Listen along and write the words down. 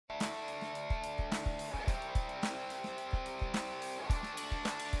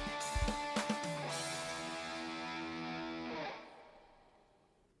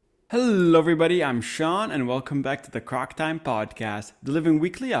Hello, everybody. I'm Sean, and welcome back to the Croc Time Podcast, delivering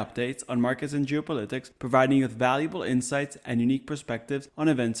weekly updates on markets and geopolitics, providing you with valuable insights and unique perspectives on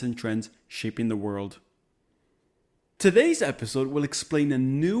events and trends shaping the world. Today's episode will explain a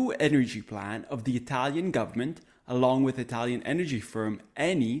new energy plan of the Italian government, along with Italian energy firm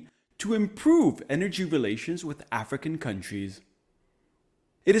Eni, to improve energy relations with African countries.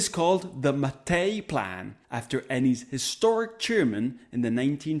 It is called the Mattei Plan, after Eni's historic chairman in the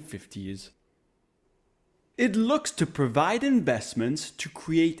 1950s. It looks to provide investments to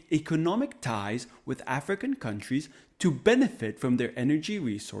create economic ties with African countries to benefit from their energy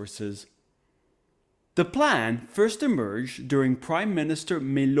resources. The plan first emerged during Prime Minister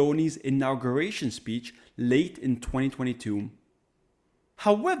Meloni's inauguration speech late in 2022.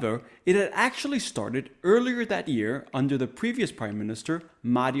 However, it had actually started earlier that year under the previous Prime Minister,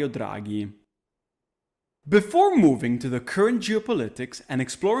 Mario Draghi. Before moving to the current geopolitics and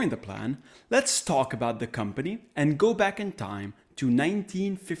exploring the plan, let's talk about the company and go back in time to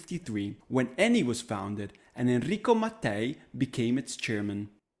 1953 when Eni was founded and Enrico Mattei became its chairman.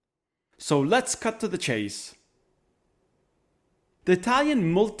 So let's cut to the chase. The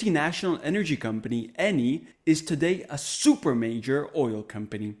Italian multinational energy company Eni is today a super major oil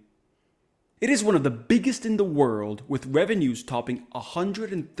company. It is one of the biggest in the world, with revenues topping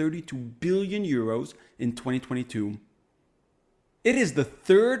 132 billion euros in 2022. It is the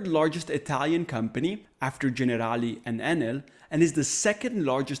third largest Italian company after Generali and Enel, and is the second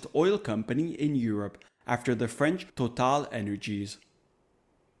largest oil company in Europe after the French Total Energies.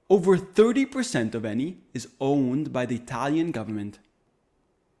 Over 30% of Eni is owned by the Italian government.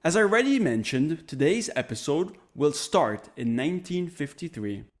 As I already mentioned, today's episode will start in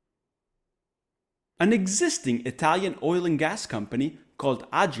 1953. An existing Italian oil and gas company called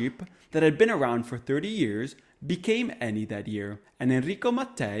Agip that had been around for 30 years became Eni that year, and Enrico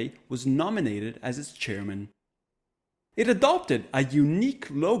Mattei was nominated as its chairman. It adopted a unique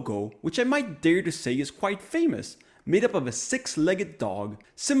logo, which I might dare to say is quite famous, made up of a six-legged dog,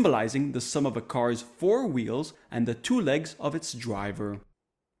 symbolizing the sum of a car's four wheels and the two legs of its driver.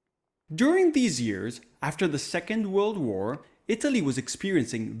 During these years, after the Second World War, Italy was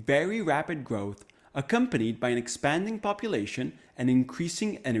experiencing very rapid growth, accompanied by an expanding population and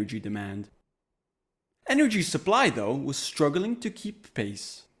increasing energy demand. Energy supply, though, was struggling to keep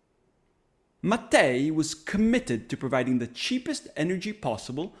pace. Mattei was committed to providing the cheapest energy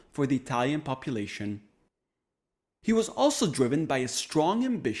possible for the Italian population. He was also driven by a strong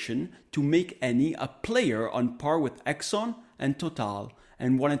ambition to make Eni a player on par with Exxon and Total,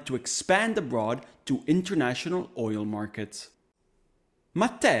 and wanted to expand abroad to international oil markets.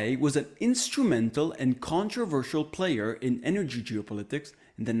 Mattei was an instrumental and controversial player in energy geopolitics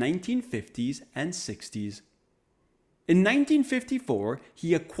in the 1950s and 60s. In 1954,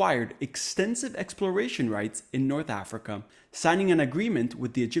 he acquired extensive exploration rights in North Africa, signing an agreement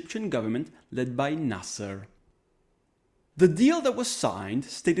with the Egyptian government led by Nasser. The deal that was signed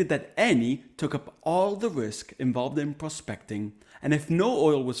stated that Eni took up all the risk involved in prospecting, and if no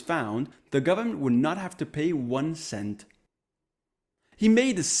oil was found, the government would not have to pay 1 cent. He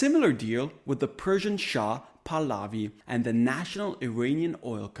made a similar deal with the Persian Shah Pahlavi and the National Iranian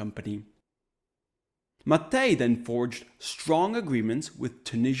Oil Company. Mattei then forged strong agreements with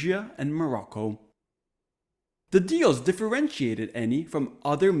Tunisia and Morocco. The deals differentiated Eni from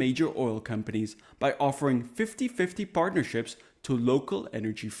other major oil companies by offering 50-50 partnerships to local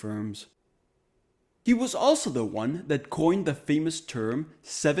energy firms. He was also the one that coined the famous term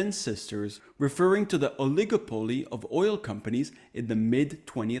Seven Sisters, referring to the oligopoly of oil companies in the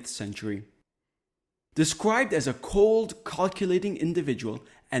mid-20th century. Described as a cold, calculating individual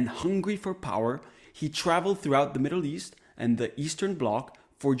and hungry for power, he traveled throughout the Middle East and the Eastern Bloc,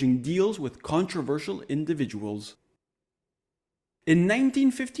 forging deals with controversial individuals. In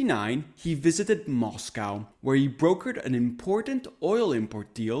 1959, he visited Moscow, where he brokered an important oil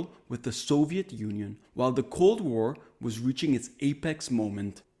import deal with the Soviet Union, while the Cold War was reaching its apex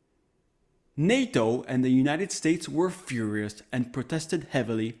moment. NATO and the United States were furious and protested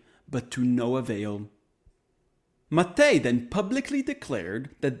heavily, but to no avail. Mattei then publicly declared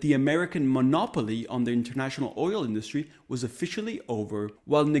that the American monopoly on the international oil industry was officially over,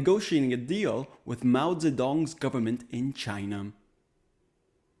 while negotiating a deal with Mao Zedong's government in China.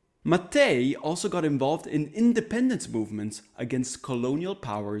 Mattei also got involved in independence movements against colonial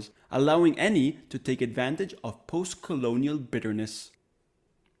powers, allowing Eni to take advantage of post-colonial bitterness.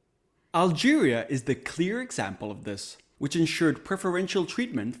 Algeria is the clear example of this, which ensured preferential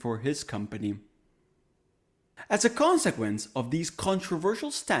treatment for his company. As a consequence of these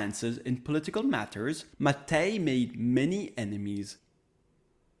controversial stances in political matters, Mattei made many enemies.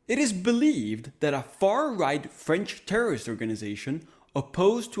 It is believed that a far-right French terrorist organization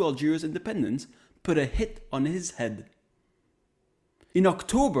opposed to Algeria's independence put a hit on his head. In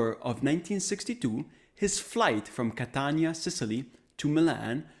October of 1962, his flight from Catania, Sicily, to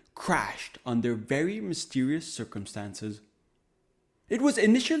Milan crashed under very mysterious circumstances. It was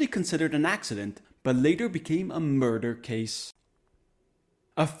initially considered an accident, but later became a murder case.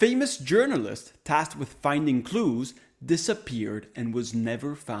 A famous journalist tasked with finding clues disappeared and was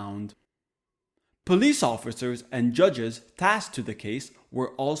never found. Police officers and judges tasked to the case were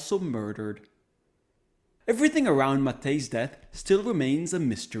also murdered. Everything around Mattei's death still remains a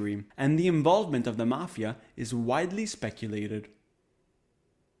mystery, and the involvement of the mafia is widely speculated.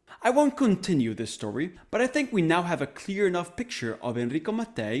 I won't continue this story, but I think we now have a clear enough picture of Enrico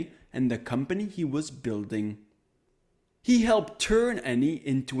Mattei and the company he was building. He helped turn Eni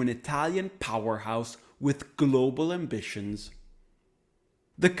into an Italian powerhouse with global ambitions.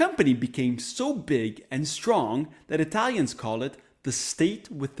 The company became so big and strong that Italians call it the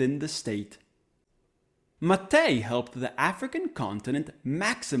state within the state. Mattei helped the African continent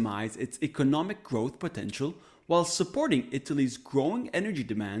maximize its economic growth potential while supporting Italy's growing energy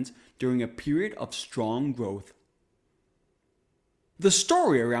demands during a period of strong growth. The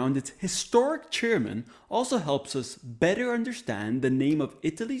story around its historic chairman also helps us better understand the name of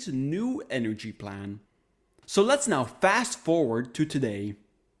Italy's new energy plan. So let's now fast forward to today.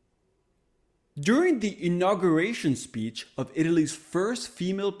 During the inauguration speech of Italy's first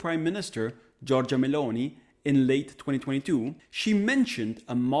female Prime Minister, Giorgia Meloni, in late 2022, she mentioned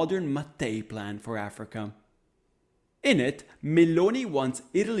a modern Mattei plan for Africa. In it, Meloni wants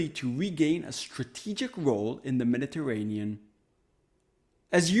Italy to regain a strategic role in the Mediterranean.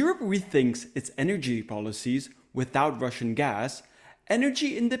 As Europe rethinks its energy policies without Russian gas,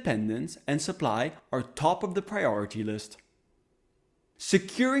 energy independence and supply are top of the priority list.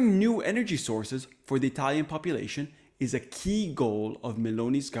 Securing new energy sources for the Italian population is a key goal of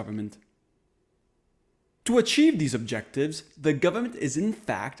Meloni's government. To achieve these objectives, the government is in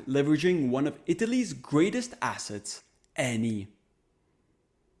fact leveraging one of Italy's greatest assets, Eni.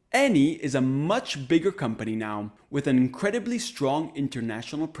 Eni is a much bigger company now, with an incredibly strong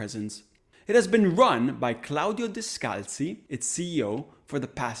international presence. It has been run by Claudio Descalzi, its CEO, for the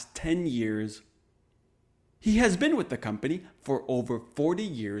past 10 years. He has been with the company for over 40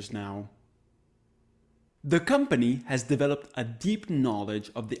 years now. The company has developed a deep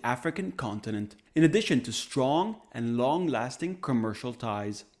knowledge of the African continent, in addition to strong and long-lasting commercial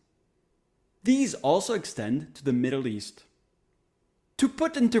ties. These also extend to the Middle East. To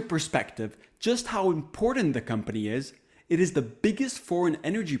put into perspective just how important the company is, it is the biggest foreign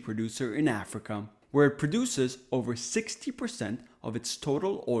energy producer in Africa, where it produces over 60% of its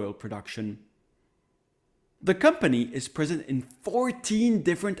total oil production. The company is present in 14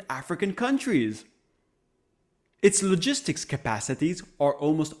 different African countries. Its logistics capacities are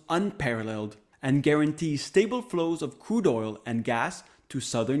almost unparalleled and guarantee stable flows of crude oil and gas to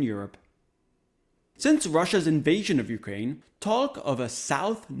southern Europe. Since Russia's invasion of Ukraine, talk of a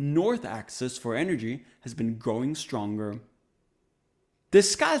south-north axis for energy has been growing stronger.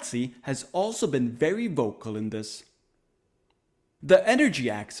 Descalzi has also been very vocal in this. The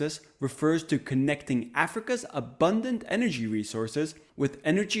energy axis refers to connecting Africa's abundant energy resources with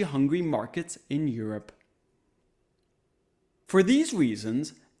energy-hungry markets in Europe. For these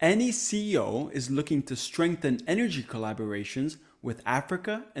reasons, any CEO is looking to strengthen energy collaborations with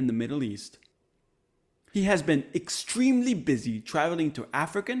Africa and the Middle East. He has been extremely busy traveling to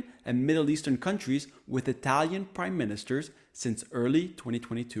African and Middle Eastern countries with Italian prime ministers since early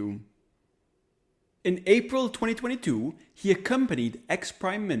 2022. In April 2022, he accompanied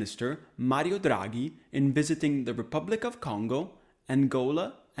ex-Prime Minister Mario Draghi in visiting the Republic of Congo,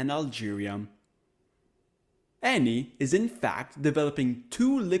 Angola, and Algeria. Eni is in fact developing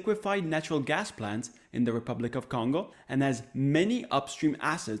 2 liquefied natural gas plants in the Republic of Congo and has many upstream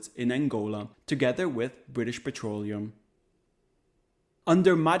assets in Angola, together with British Petroleum.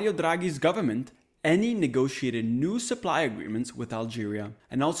 Under Mario Draghi's government, Eni negotiated new supply agreements with Algeria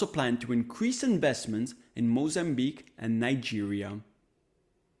and also planned to increase investments in Mozambique and Nigeria.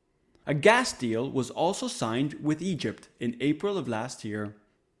 A gas deal was also signed with Egypt in April of last year.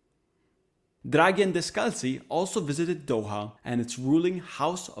 Draghi and Descalzi also visited Doha and its ruling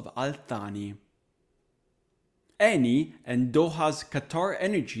House of Al Thani. Eni and Doha's Qatar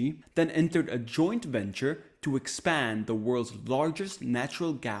Energy then entered a joint venture to expand the world's largest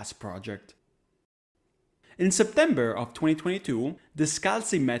natural gas project. In September of 2022,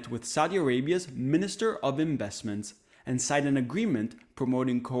 Descalzi met with Saudi Arabia's Minister of Investments and signed an agreement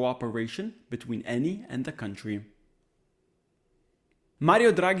promoting cooperation between Eni and the country.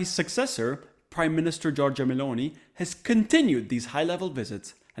 Mario Draghi's successor, Prime Minister Giorgia Meloni, has continued these high-level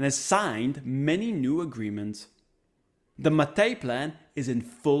visits and has signed many new agreements. The Mattei Plan is in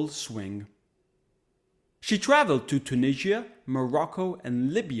full swing. She traveled to Tunisia, Morocco,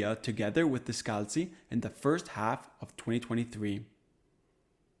 and Libya together with Descalzi in the first half of 2023.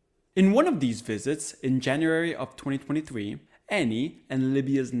 In one of these visits, in January of 2023, Eni and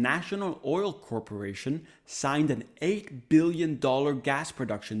Libya's National Oil Corporation signed an $8 billion gas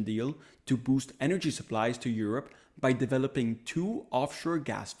production deal to boost energy supplies to Europe by developing 2 offshore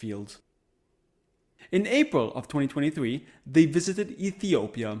gas fields. In April of 2023, they visited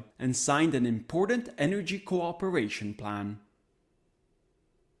Ethiopia and signed an important energy cooperation plan.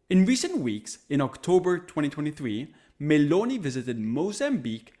 In recent weeks, in October 2023, Meloni visited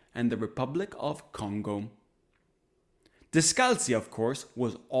Mozambique and the Republic of Congo. Descalzi, of course,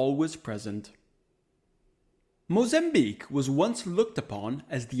 was always present. Mozambique was once looked upon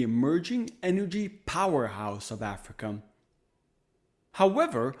as the emerging energy powerhouse of Africa.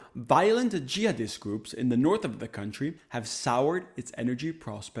 However, violent jihadist groups in the north of the country have soured its energy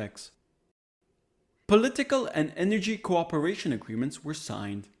prospects. Political and energy cooperation agreements were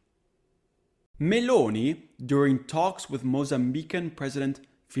signed. Meloni, during talks with Mozambican President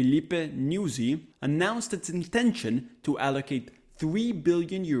Filipe Nyusi, announced its intention to allocate €3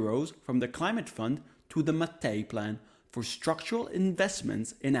 billion from the Climate Fund to the Mattei Plan for structural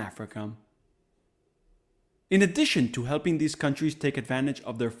investments in Africa. In addition to helping these countries take advantage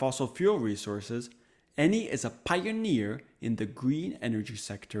of their fossil fuel resources, Eni is a pioneer in the green energy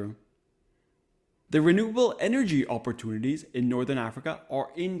sector. The renewable energy opportunities in Northern Africa are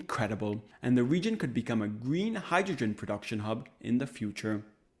incredible, and the region could become a green hydrogen production hub in the future.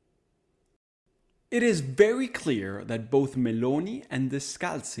 It is very clear that both Meloni and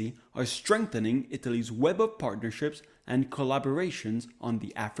Descalzi are strengthening Italy's web of partnerships and collaborations on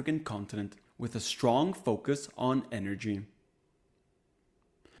the African continent, with a strong focus on energy.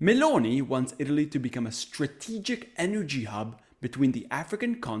 Meloni wants Italy to become a strategic energy hub between the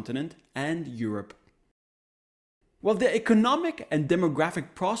African continent and Europe. While the economic and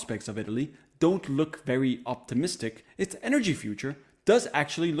demographic prospects of Italy don't look very optimistic, its energy future does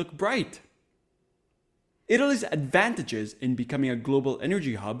actually look bright. Italy's advantages in becoming a global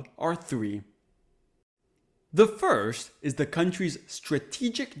energy hub are 3. The first is the country's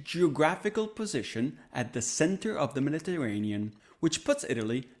strategic geographical position at the center of the Mediterranean, which puts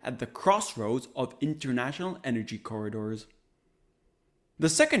Italy at the crossroads of international energy corridors. The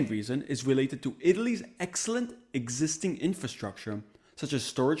second reason is related to Italy's excellent existing infrastructure, such as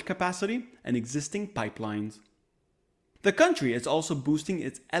storage capacity and existing pipelines. The country is also boosting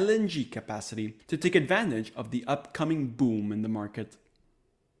its LNG capacity to take advantage of the upcoming boom in the market.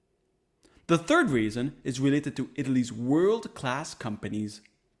 The third reason is related to Italy's world-class companies.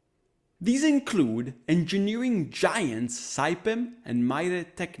 These include engineering giants Saipem and Maire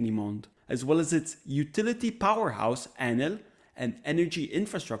Tecnimont, as well as its utility powerhouse Enel and energy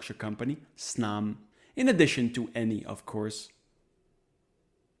infrastructure company Snam, in addition to Eni, of course.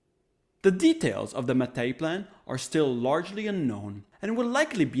 The details of the Mattei Plan are still largely unknown and will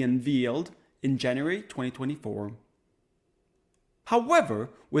likely be unveiled in January 2024.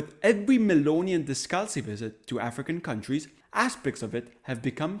 However, with every Meloni and Descalzi visit to African countries, aspects of it have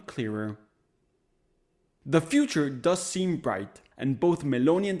become clearer. The future does seem bright, and both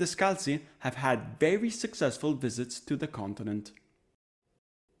Meloni and Descalzi have had very successful visits to the continent.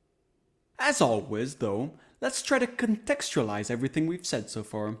 As always, though, let's try to contextualize everything we've said so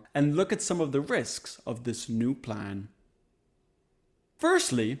far and look at some of the risks of this new plan.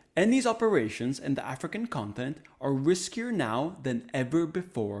 Firstly, Eni's operations in the African continent are riskier now than ever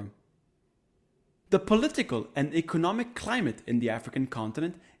before. The political and economic climate in the African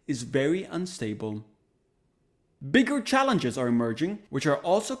continent is very unstable. Bigger challenges are emerging, which are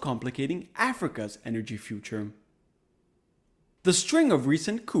also complicating Africa's energy future. The string of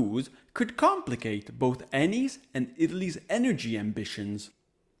recent coups could complicate both Eni's and Italy's energy ambitions.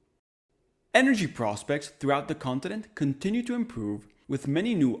 Energy prospects throughout the continent continue to improve, with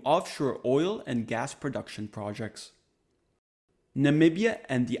many new offshore oil and gas production projects. Namibia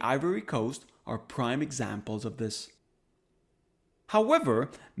and the Ivory Coast are prime examples of this. However,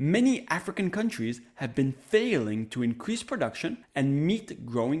 many African countries have been failing to increase production and meet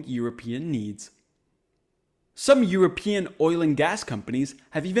growing European needs. Some European oil and gas companies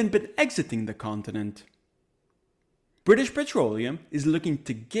have even been exiting the continent. British Petroleum is looking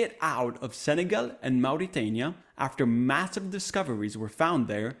to get out of Senegal and Mauritania after massive discoveries were found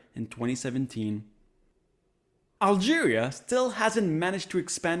there in 2017. Algeria still hasn't managed to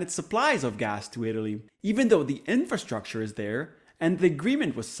expand its supplies of gas to Italy, even though the infrastructure is there and the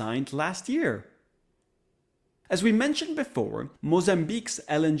agreement was signed last year. As we mentioned before, Mozambique's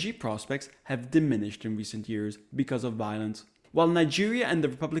LNG prospects have diminished in recent years because of violence, while Nigeria and the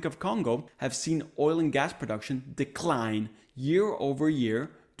Republic of Congo have seen oil and gas production decline year over year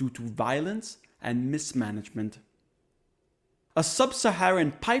due to violence and mismanagement. A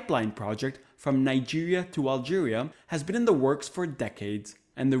sub-Saharan pipeline project from Nigeria to Algeria has been in the works for decades,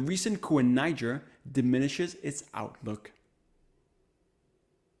 and the recent coup in Niger diminishes its outlook.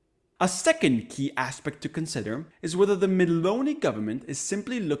 A second key aspect to consider is whether the Meloni government is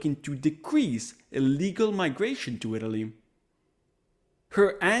simply looking to decrease illegal migration to Italy.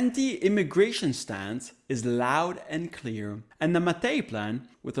 Her anti-immigration stance is loud and clear, and the Mattei plan,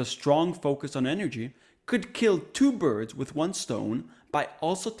 with a strong focus on energy, could kill two birds with one stone by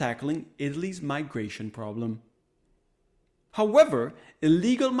also tackling Italy's migration problem. However,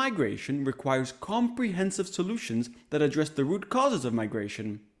 illegal migration requires comprehensive solutions that address the root causes of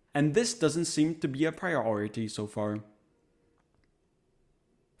migration, and this doesn't seem to be a priority so far.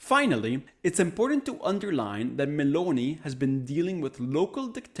 Finally, it's important to underline that Meloni has been dealing with local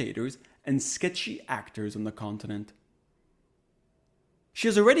dictators and sketchy actors on the continent. She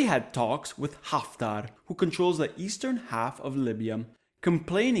has already had talks with Haftar, who controls the eastern half of Libya,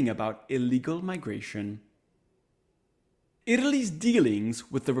 complaining about illegal migration. Italy's dealings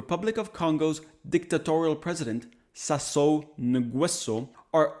with the Republic of Congo's dictatorial president, Sassou Nguesso,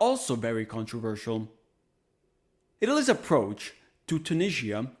 are also very controversial. Italy's approach to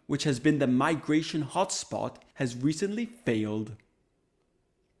Tunisia, which has been the migration hotspot, has recently failed.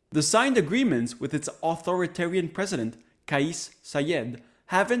 The signed agreements with its authoritarian president, Kais Saied,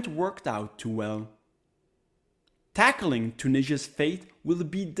 haven't worked out too well. Tackling Tunisia's fate will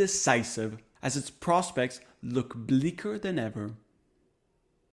be decisive, as its prospects look bleaker than ever.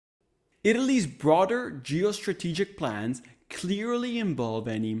 Italy's broader geostrategic plans clearly involve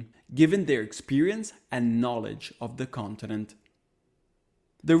Eni, given their experience and knowledge of the continent.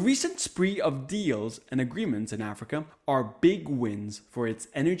 The recent spree of deals and agreements in Africa are big wins for its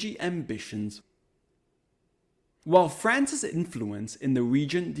energy ambitions. While France's influence in the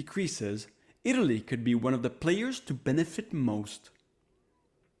region decreases, Italy could be one of the players to benefit most.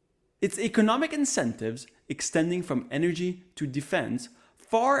 Its economic incentives, extending from energy to defense,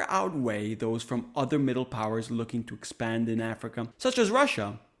 far outweigh those from other middle powers looking to expand in Africa, such as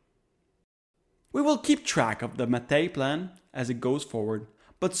Russia. We will keep track of the Mattei plan as it goes forward,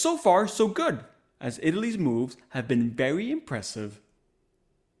 but so far so good, as Italy's moves have been very impressive.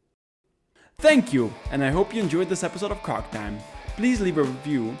 Thank you, and I hope you enjoyed this episode of Croc Time. Please leave a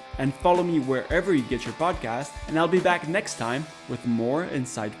review and follow me wherever you get your podcast, and I'll be back next time with more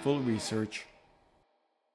insightful research.